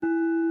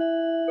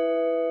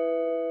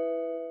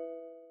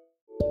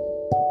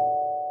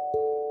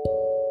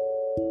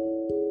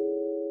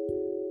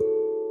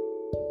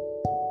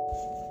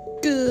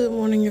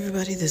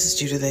everybody. This is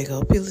Judith Egg.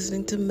 Hope you're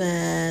listening to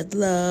Mad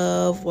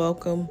Love.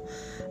 Welcome.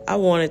 I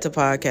wanted to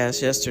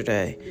podcast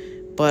yesterday,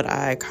 but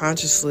I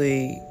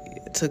consciously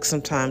took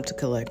some time to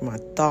collect my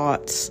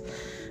thoughts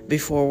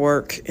before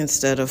work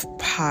instead of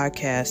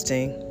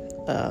podcasting.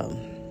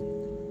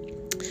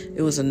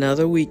 It was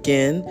another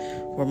weekend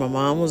where my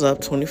mom was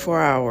up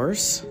 24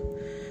 hours.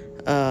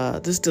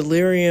 This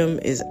delirium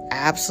is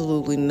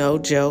absolutely no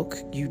joke.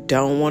 You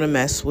don't want to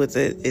mess with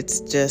it. It's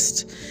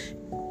just...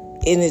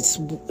 And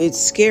it's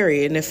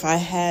scary. And if I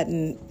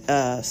hadn't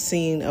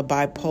seen a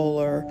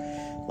bipolar,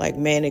 like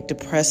manic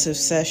depressive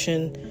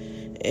session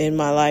in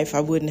my life, I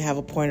wouldn't have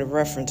a point of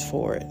reference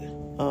for it.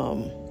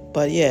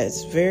 But yeah,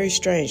 it's very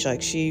strange.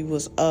 Like, she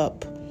was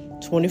up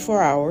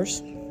 24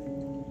 hours,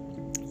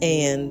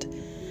 and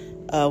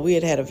we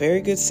had a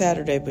very good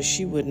Saturday, but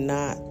she would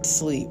not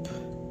sleep.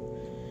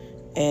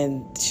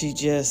 And she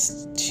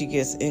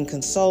gets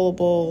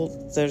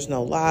inconsolable. There's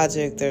no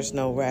logic. There's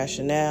no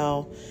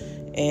rationale.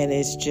 And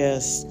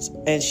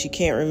and she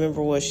can't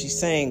remember what she's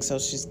saying, so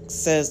she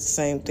says the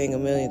same thing a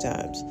million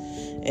times,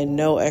 and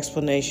no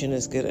explanation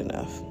is good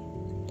enough.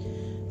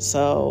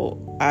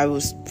 So I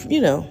was,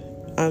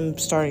 I'm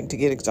starting to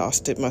get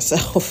exhausted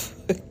myself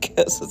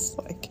because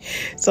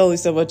it's only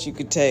so much you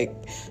could take.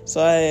 So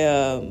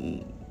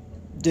I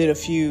did a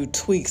few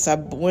tweaks. I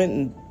went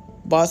and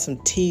bought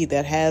some tea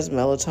that has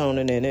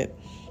melatonin in it.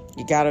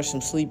 You got her some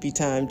sleepy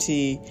time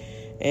tea,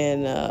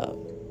 and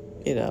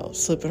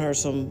slipping her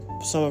some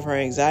of her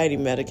anxiety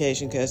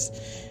medication because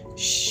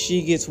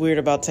she gets weird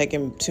about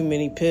taking too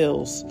many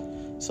pills.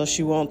 So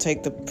she won't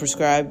take the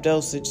prescribed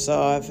dosage.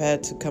 So I've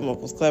had to come up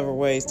with clever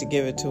ways to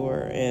give it to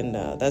her. And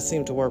that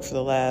seemed to work for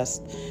the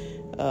last,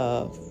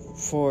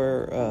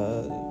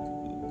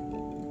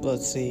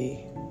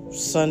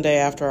 Sunday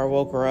after I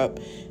woke her up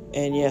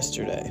and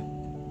yesterday.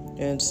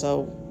 And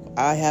so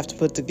I have to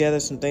put together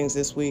some things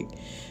this week.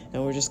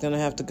 And we're just going to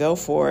have to go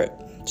for it,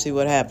 see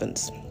what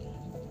happens.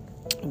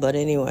 But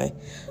anyway,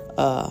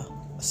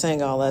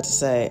 saying all that to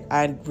say,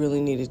 I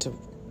really needed to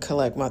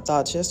collect my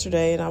thoughts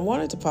yesterday, and I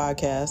wanted to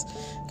podcast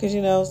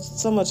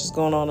because, so much is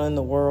going on in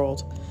the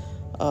world.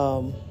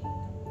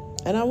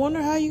 And I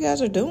wonder how you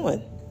guys are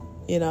doing.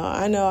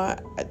 I know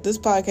this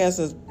podcast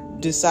has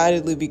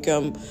decidedly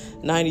become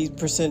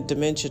 90%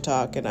 dementia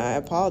talk, and I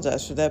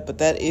apologize for that, but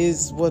that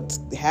is what's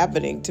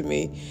happening to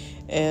me.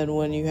 And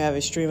when you have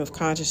a stream of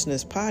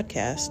consciousness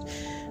podcast,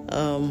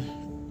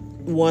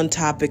 one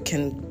topic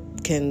can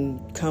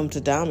come to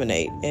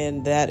dominate,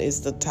 and that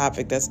is the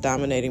topic that's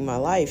dominating my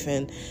life.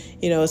 And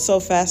it's so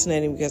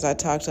fascinating because I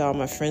talk to all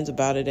my friends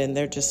about it, and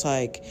they're just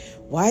like,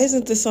 why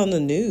isn't this on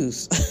the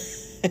news?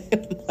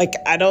 Like,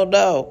 I don't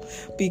know,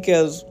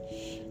 because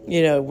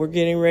we're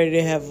getting ready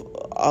to have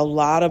a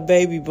lot of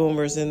baby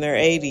boomers in their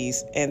 80s,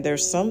 and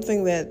there's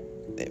something that,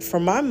 for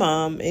my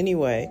mom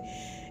anyway,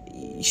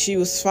 she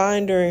was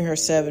fine during her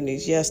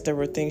 70s. Yes, there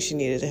were things she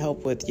needed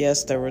help with.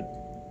 Yes, there were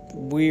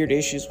weird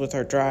issues with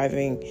her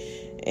driving,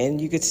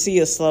 and you could see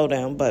a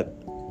slowdown, but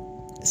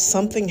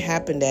something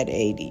happened at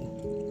 80.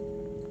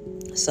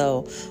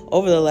 So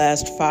over the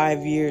last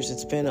 5 years,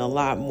 it's been a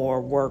lot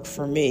more work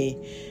for me,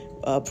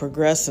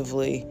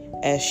 progressively,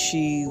 as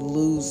she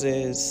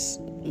loses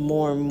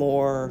more and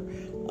more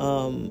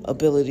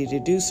ability to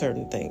do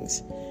certain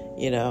things,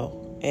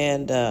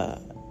 and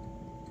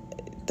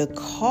the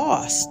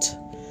cost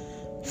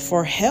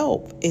for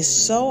help is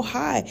so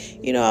high.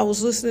 I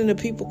was listening to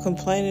people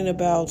complaining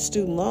about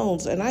student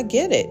loans, and I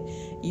get it.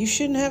 You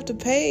shouldn't have to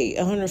pay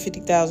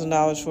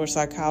 $150,000 for a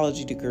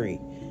psychology degree.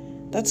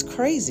 That's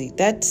crazy.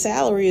 That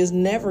salary is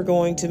never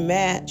going to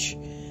match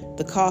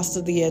the cost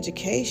of the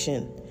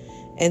education.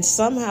 And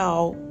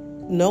somehow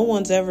no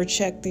one's ever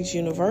checked these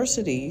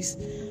universities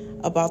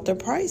about their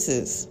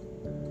prices,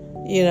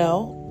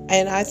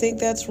 and I think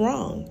that's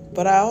wrong.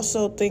 But I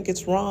also think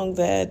it's wrong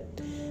that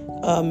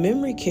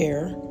memory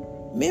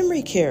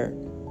care,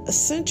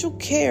 essential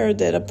care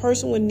that a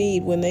person would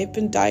need when they've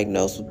been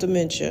diagnosed with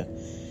dementia,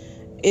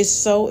 is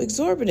so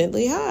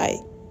exorbitantly high.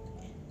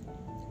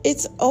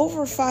 It's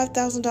over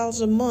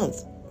 $5,000 a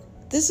month.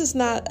 This is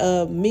not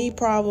a me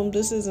problem.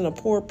 This isn't a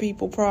poor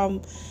people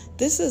problem.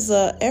 This is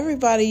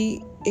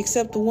everybody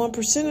except the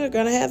 1% are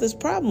going to have this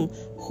problem.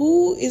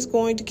 Who is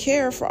going to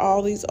care for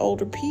all these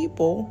older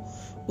people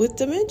with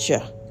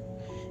dementia?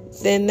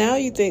 Then now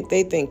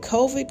they think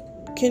COVID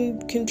can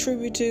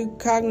contribute to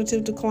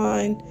cognitive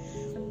decline.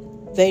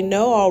 They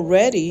know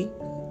already,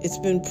 it's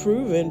been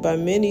proven by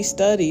many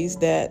studies,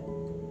 that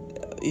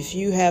if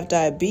you have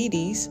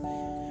diabetes,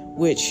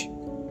 which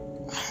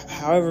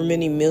however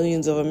many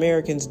millions of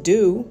Americans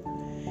do,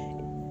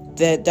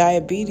 that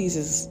diabetes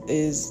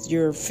is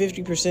you're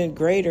 50%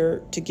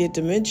 greater to get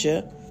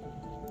dementia,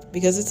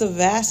 because it's a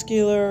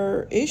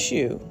vascular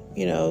issue.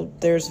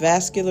 There's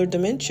vascular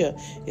dementia.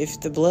 If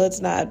the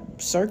blood's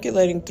not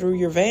circulating through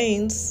your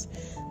veins,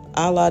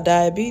 a la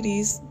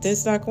diabetes,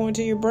 that's not going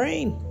to your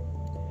brain.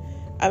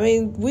 I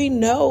mean, we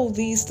know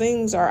these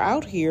things are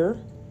out here,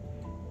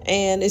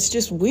 and it's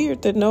just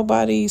weird that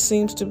nobody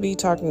seems to be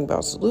talking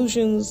about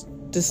solutions.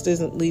 This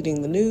isn't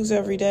leading the news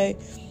every day.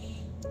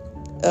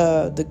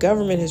 the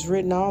government has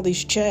written all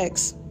these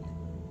checks,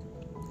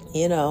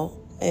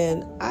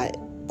 and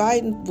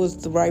Biden was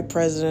the right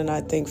president,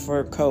 I think,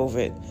 for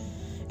COVID,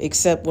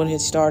 except when he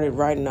started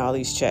writing all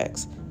these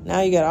checks.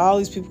 Now you got all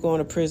these people going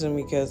to prison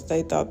because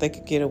they thought they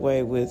could get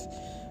away with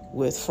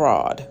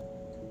fraud.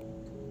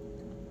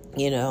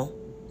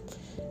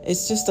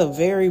 It's just a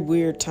very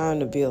weird time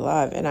to be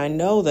alive. And I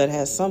know that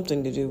has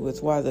something to do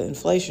with why the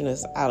inflation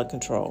is out of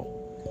control.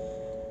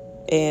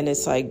 And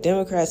it's like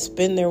Democrats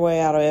spend their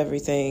way out of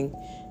everything,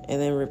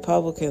 and then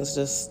Republicans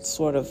just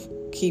sort of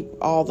keep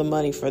all the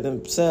money for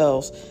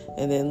themselves,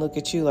 and then look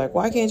at you like,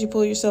 why can't you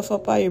pull yourself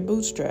up by your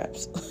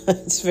bootstraps?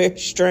 It's a very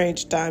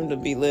strange time to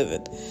be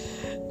living.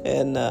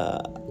 And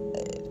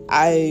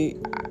I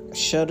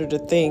shudder to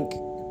think,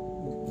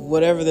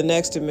 whatever the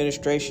next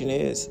administration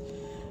is,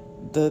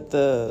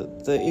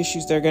 the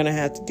issues they're going to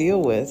have to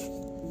deal with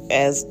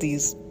as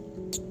these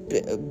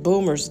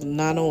boomers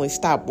not only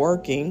stop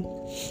working,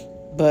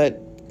 but,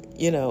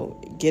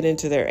 get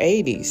into their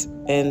 80s.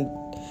 And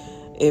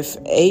if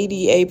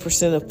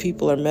 88% of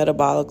people are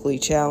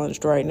metabolically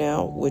challenged right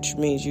now, which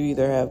means you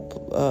either have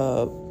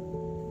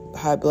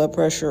high blood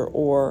pressure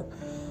or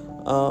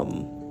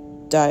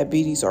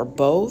diabetes or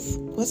both,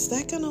 what's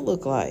that going to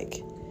look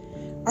like?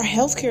 Our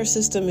healthcare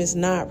system is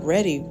not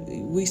ready.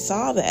 We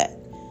saw that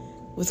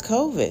with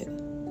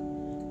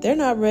COVID. They're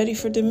not ready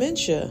for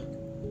dementia.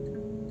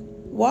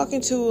 Walk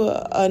into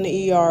an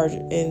ER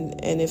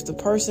and if the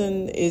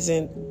person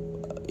isn't,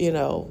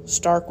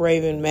 stark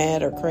raving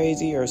mad or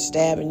crazy or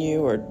stabbing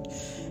you or,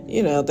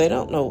 they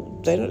don't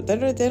know, they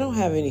don't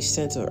have any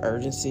sense of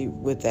urgency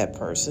with that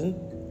person.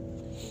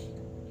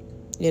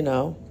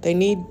 They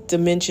need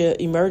dementia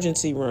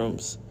emergency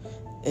rooms.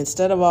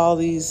 Instead of all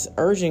these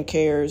urgent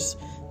cares,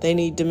 they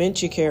need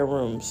dementia care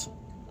rooms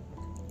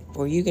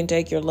where you can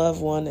take your loved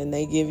one and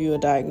they give you a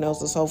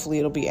diagnosis. Hopefully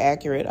it'll be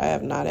accurate. I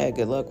have not had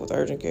good luck with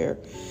urgent care.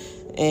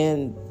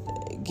 And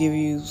give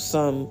you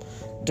some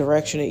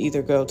direction to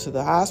either go to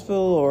the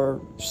hospital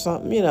or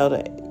something.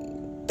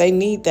 They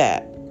need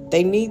that.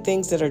 They need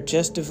things that are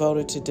just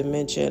devoted to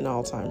dementia and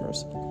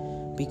Alzheimer's,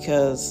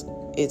 because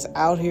it's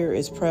out here,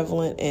 it's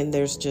prevalent, and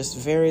there's just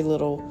very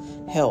little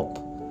help.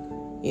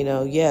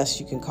 Yes,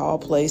 you can call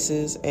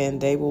places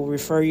and they will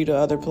refer you to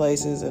other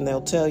places and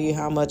they'll tell you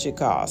how much it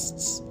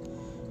costs.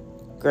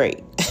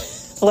 Great.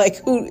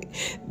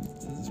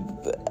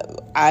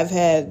 I've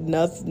had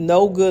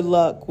no good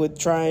luck with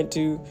trying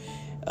to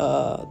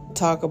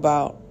talk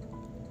about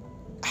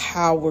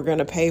how we're going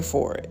to pay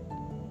for it.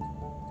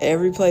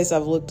 Every place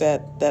I've looked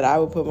at that I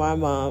would put my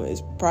mom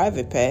is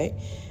private pay,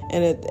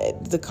 and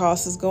the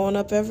cost is going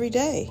up every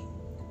day.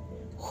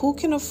 Who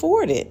can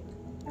afford it?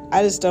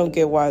 I just don't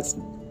get why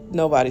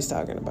nobody's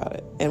talking about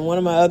it. And one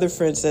of my other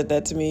friends said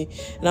that to me,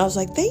 and I was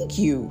like, thank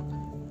you,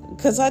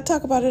 because I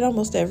talk about it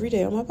almost every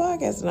day on my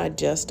podcast, and I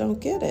just don't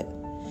get it.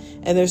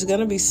 And there's going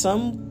to be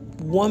some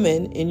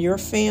woman in your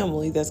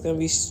family that's going to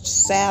be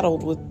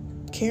saddled with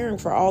caring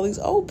for all these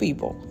old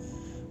people,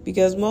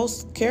 because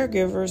most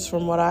caregivers,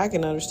 from what I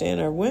can understand,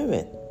 are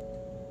women.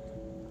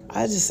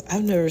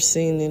 I've never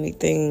seen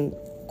anything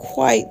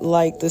quite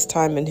like this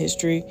time in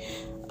history.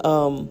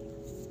 I'm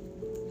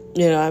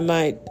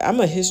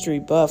a history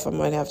buff. I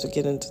might have to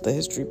get into the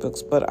history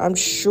books, but I'm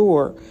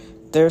sure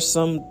there's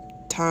some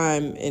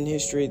time in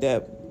history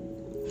that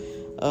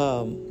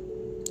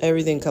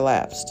everything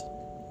collapsed.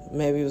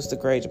 Maybe it was the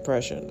Great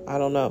Depression. I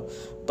don't know.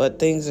 But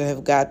things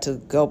have got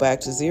to go back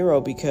to zero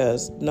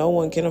because no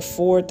one can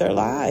afford their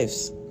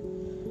lives.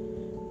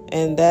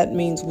 And that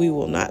means we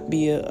will not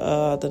be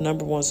the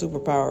number one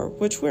superpower,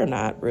 which we're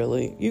not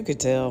really. You could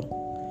tell.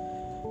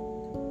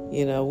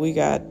 We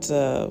got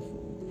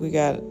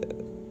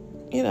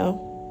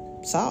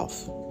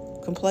soft,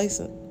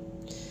 complacent.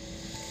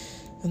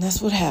 And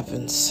that's what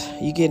happens.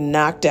 You get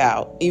knocked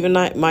out. Even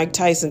Mike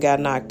Tyson got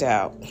knocked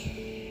out.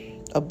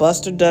 A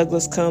Buster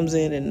Douglas comes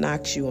in and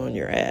knocks you on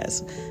your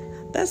ass.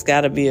 That's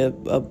got to be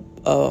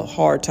a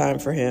hard time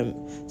for him.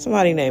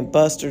 Somebody named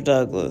Buster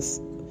Douglas.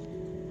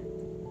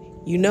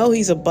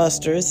 He's a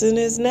buster. It's in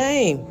his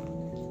name.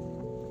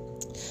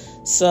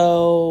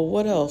 So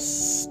what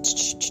else?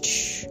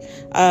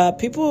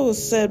 People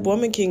said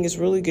Woman King is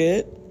really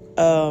good.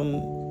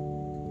 I'm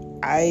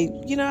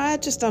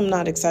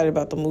not excited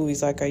about the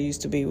movies like I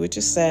used to be, which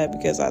is sad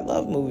because I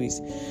love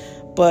movies.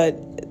 But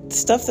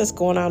stuff that's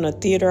going on in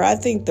theater, I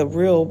think the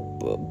real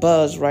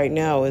buzz right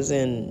now is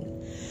on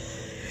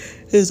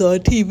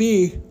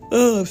TV.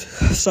 Oh,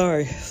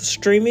 sorry,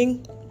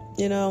 streaming.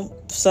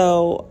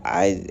 So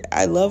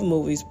I love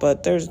movies,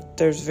 but there's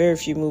very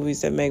few movies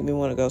that make me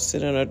want to go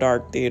sit in a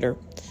dark theater.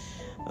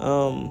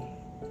 I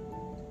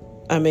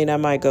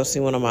might go see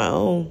one on my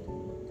own,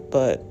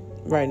 but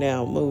right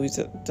now movies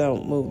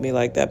don't move me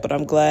like that. But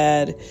I'm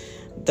glad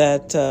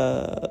that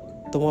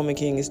The Woman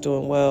King is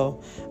doing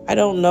well. I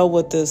don't know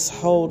what this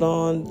Hold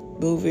On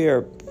movie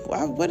or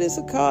what is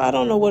it called? I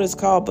don't know what it's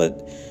called,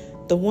 but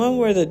the one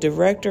where the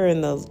director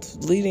and the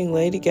leading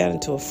lady got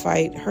into a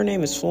fight, her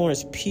name is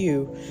Florence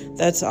Pugh.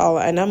 That's all.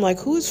 And I'm like,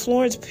 who is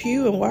Florence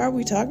Pugh and why are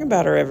we talking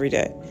about her every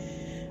day?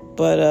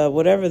 But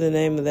whatever the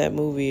name of that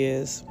movie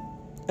is,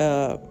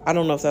 I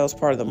don't know if that was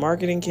part of the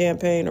marketing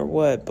campaign or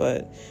what,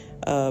 but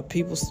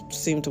people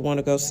seem to want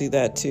to go see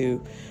that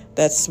too.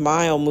 That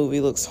Smile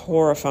movie looks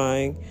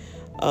horrifying.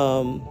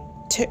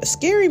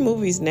 Scary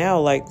movies now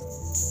like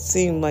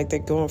seem like they're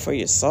going for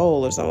your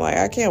soul or something. Like,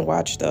 I can't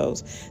watch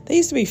those. They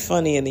used to be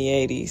funny in the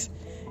 80s,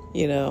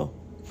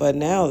 but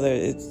now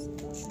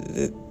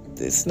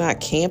it's not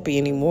campy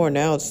anymore.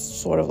 Now it's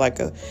sort of like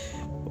a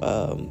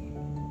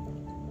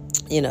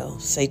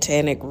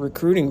satanic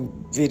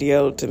recruiting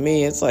video to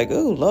me. It's like,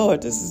 oh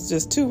Lord, this is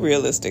just too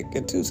realistic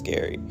and too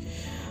scary.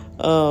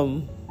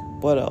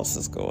 What else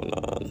is going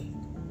on?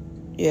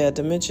 Yeah,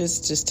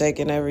 dementia's just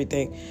taking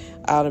everything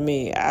out of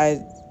me.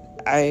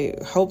 I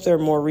hope there are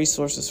more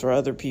resources for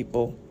other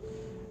people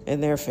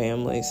and their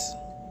families.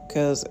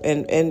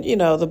 And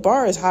the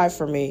bar is high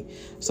for me.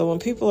 So when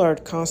people are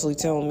constantly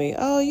telling me,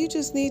 oh, you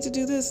just need to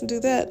do this and do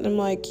that. And I'm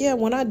like, yeah,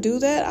 when I do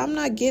that, I'm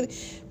not getting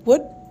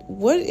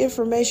what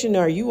information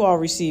are you all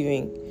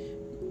receiving?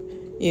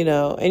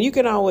 And you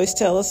can always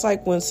tell. It's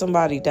like when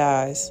somebody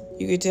dies,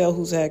 you can tell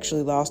who's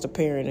actually lost a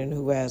parent and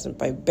who hasn't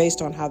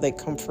based on how they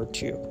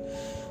comfort you.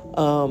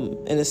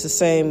 And it's the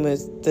same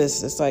as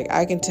this. It's like,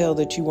 I can tell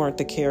that you weren't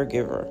the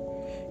caregiver.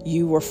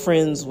 You were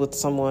friends with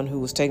someone who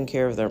was taking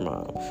care of their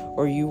mom,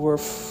 or you were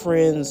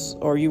friends,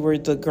 or you were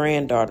the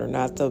granddaughter,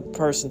 not the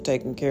person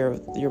taking care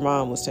of your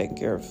mom was taking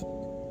care of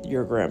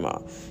your grandma.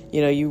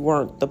 You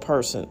weren't the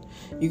person.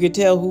 You could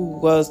tell who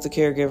was the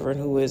caregiver and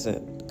who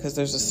isn't, because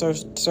there's a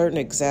certain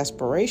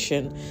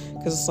exasperation,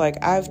 because it's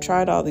like, I've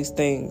tried all these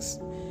things,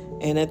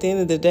 and at the end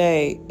of the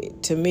day,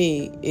 to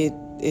me,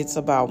 it's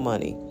about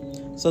money.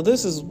 So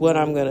this is what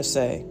I'm going to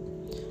say.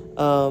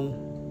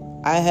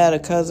 I had a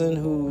cousin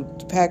who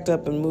packed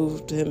up and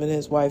moved him and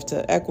his wife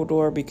to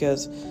Ecuador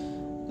because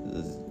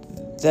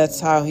that's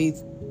how he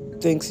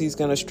thinks he's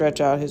going to stretch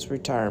out his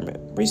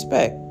retirement.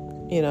 Respect,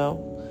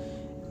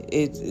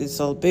 It's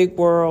a big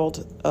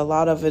world. A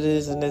lot of it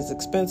isn't as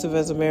expensive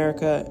as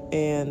America,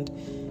 and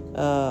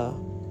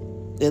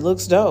it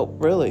looks dope,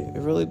 really.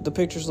 The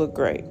pictures look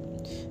great.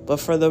 But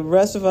for the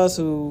rest of us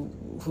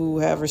who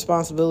have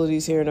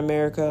responsibilities here in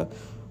America,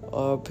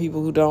 or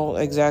people who don't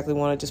exactly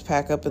want to just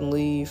pack up and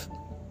leave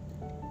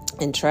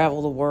and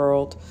travel the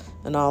world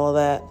and all of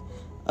that,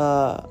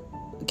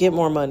 get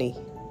more money.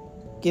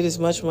 Get as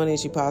much money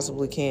as you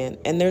possibly can.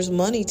 And there's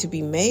money to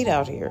be made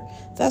out here.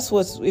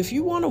 If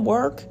you want to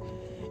work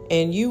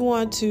and you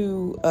want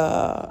to,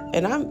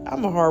 and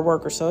I'm a hard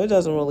worker, so it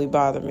doesn't really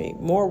bother me.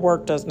 More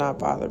work does not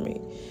bother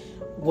me.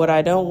 What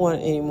I don't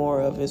want any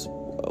more of is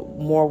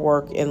more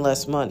work and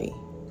less money.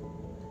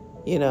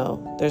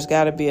 There's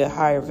got to be a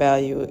higher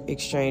value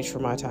exchange for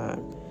my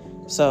time.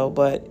 So,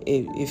 but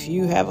if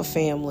you have a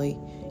family,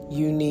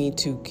 you need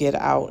to get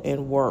out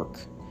and work.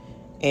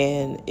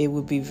 And it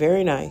would be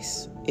very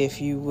nice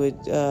if you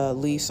would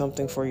leave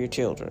something for your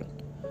children.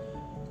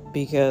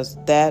 Because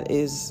that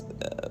is,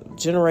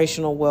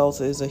 generational wealth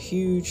is a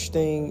huge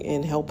thing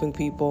in helping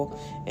people.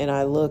 And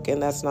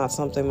and that's not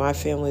something my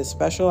family is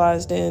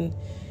specialized in.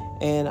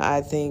 And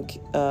I think,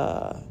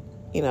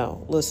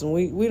 listen,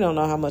 we don't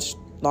know how much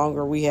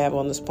longer we have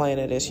on this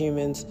planet as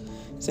humans.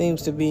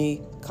 Seems to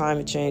be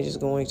climate change is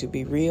going to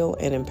be real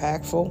and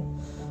impactful.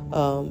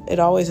 It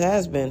always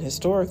has been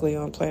historically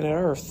on planet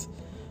Earth.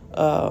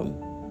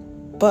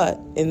 But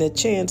in the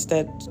chance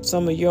that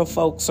some of your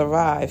folks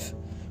survive,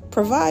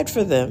 provide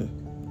for them.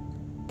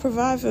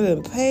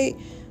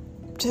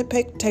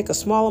 Take a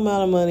small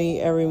amount of money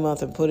every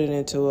month and put it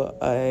into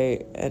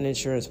an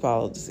insurance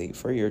policy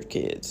for your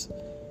kids.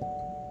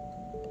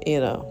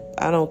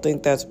 I don't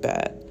think that's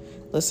bad.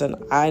 Listen,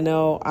 I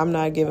know I'm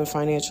not giving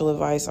financial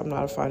advice. I'm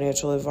not a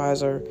financial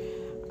advisor.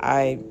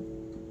 I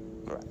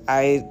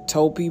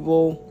told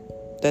people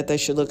that they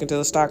should look into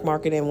the stock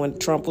market, and when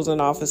Trump was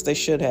in office, they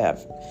should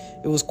have.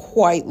 It was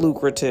quite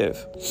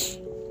lucrative.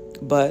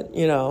 But,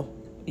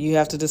 you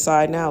have to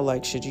decide now,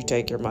 like, should you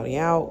take your money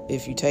out?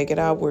 If you take it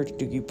out, where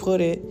do you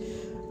put it?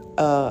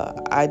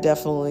 I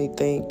definitely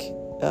think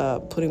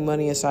putting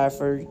money aside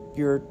for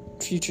your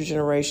future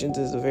generations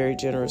is a very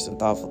generous and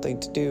thoughtful thing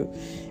to do,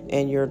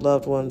 and your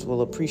loved ones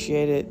will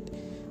appreciate it.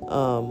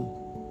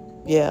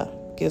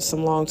 Get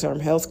some long-term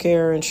health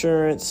care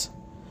insurance.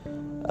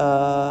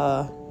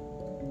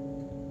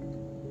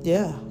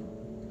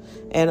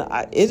 And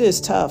it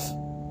is tough.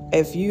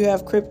 If you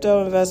have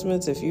crypto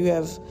investments, if you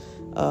have,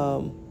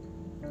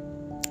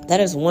 that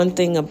is one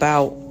thing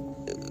about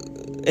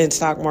in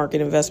stock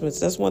market investments.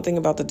 That's one thing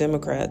about the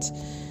Democrats.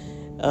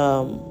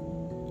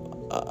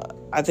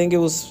 I think it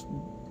was,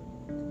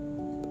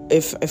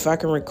 if I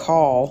can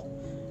recall,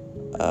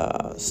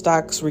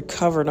 stocks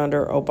recovered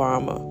under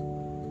Obama,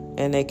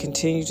 and they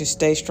continue to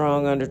stay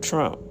strong under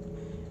Trump.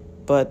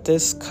 But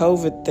this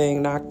COVID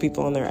thing knocked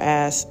people on their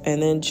ass.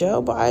 And then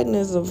Joe Biden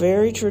is a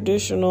very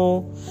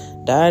traditional,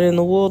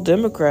 dyed-in-the-wool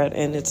Democrat.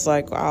 And it's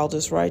like, I'll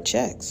just write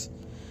checks.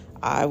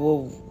 I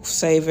will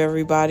save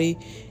everybody,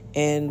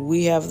 and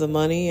we have the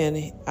money,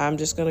 and I'm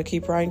just going to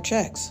keep writing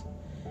checks.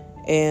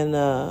 And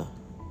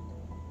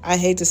I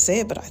hate to say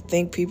it, but I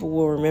think people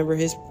will remember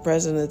his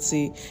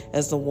presidency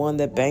as the one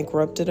that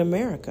bankrupted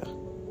America.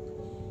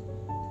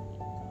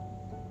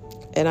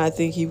 And I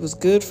think he was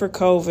good for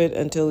COVID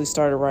until he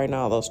started writing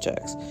all those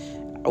checks.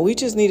 We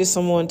just needed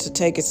someone to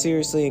take it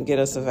seriously and get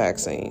us a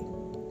vaccine.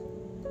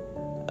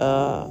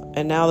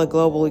 And now the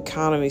global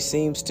economy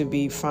seems to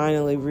be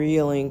finally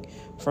reeling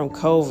from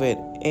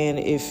COVID. And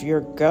if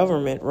your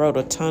government wrote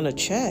a ton of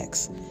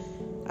checks,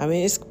 I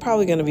mean, it's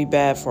probably going to be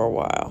bad for a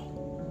while.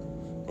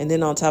 And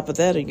then on top of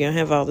that, you're going to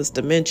have all this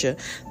dementia.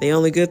 The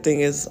only good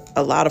thing is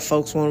a lot of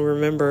folks won't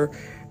remember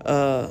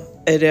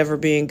it ever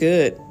being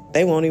good.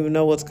 They won't even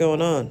know what's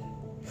going on.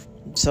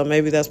 So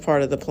maybe that's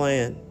part of the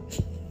plan.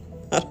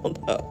 I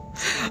don't know.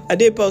 I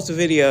did post a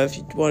video if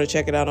you want to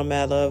check it out on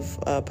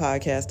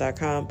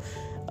madlovepodcast.com.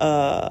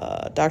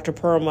 Dr.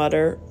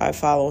 Perlmutter, I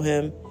follow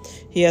him.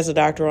 He has a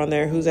doctor on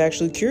there who's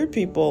actually cured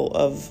people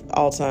of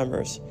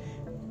Alzheimer's.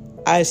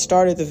 I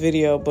started the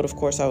video, but of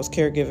course I was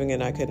caregiving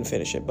and I couldn't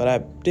finish it. But I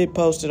did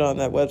post it on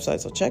that website,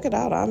 so check it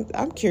out.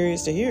 I'm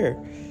curious to hear.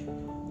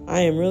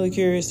 I am really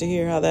curious to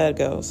hear how that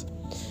goes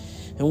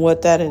and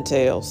what that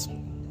entails.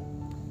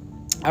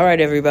 All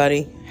right,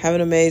 everybody. Have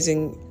an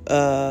amazing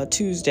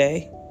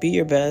Tuesday. Be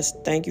your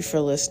best. Thank you for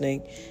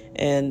listening.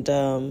 And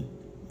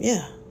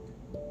yeah,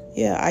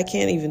 I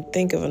can't even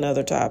think of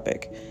another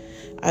topic.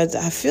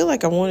 I feel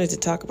like I wanted to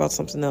talk about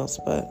something else,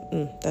 but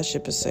that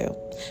ship has sailed.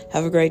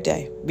 Have a great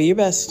day. Be your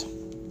best.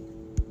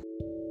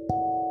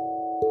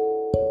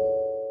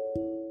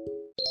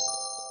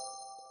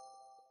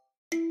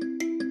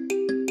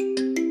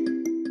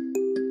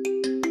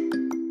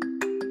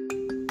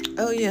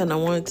 Oh, yeah, and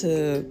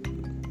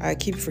I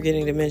keep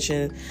forgetting to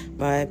mention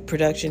my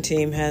production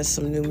team has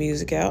some new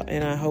music out,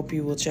 and I hope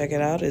you will check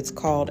it out. It's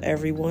called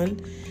Everyone,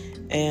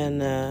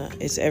 and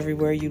it's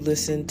everywhere you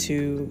listen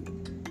to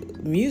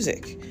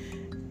music.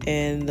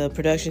 And the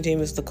production team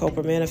is the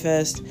Cooper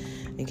Manifest,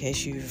 in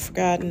case you've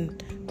forgotten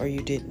or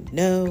you didn't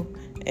know.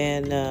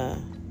 And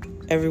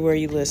everywhere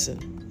you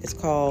listen, it's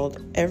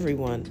called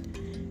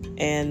Everyone.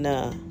 And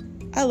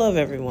I love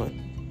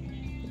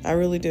Everyone. I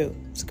really do.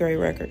 It's a great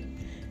record.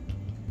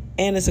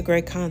 And it's a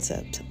great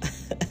concept.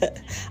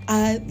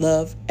 I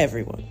love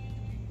everyone.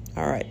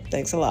 All right.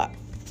 Thanks a lot.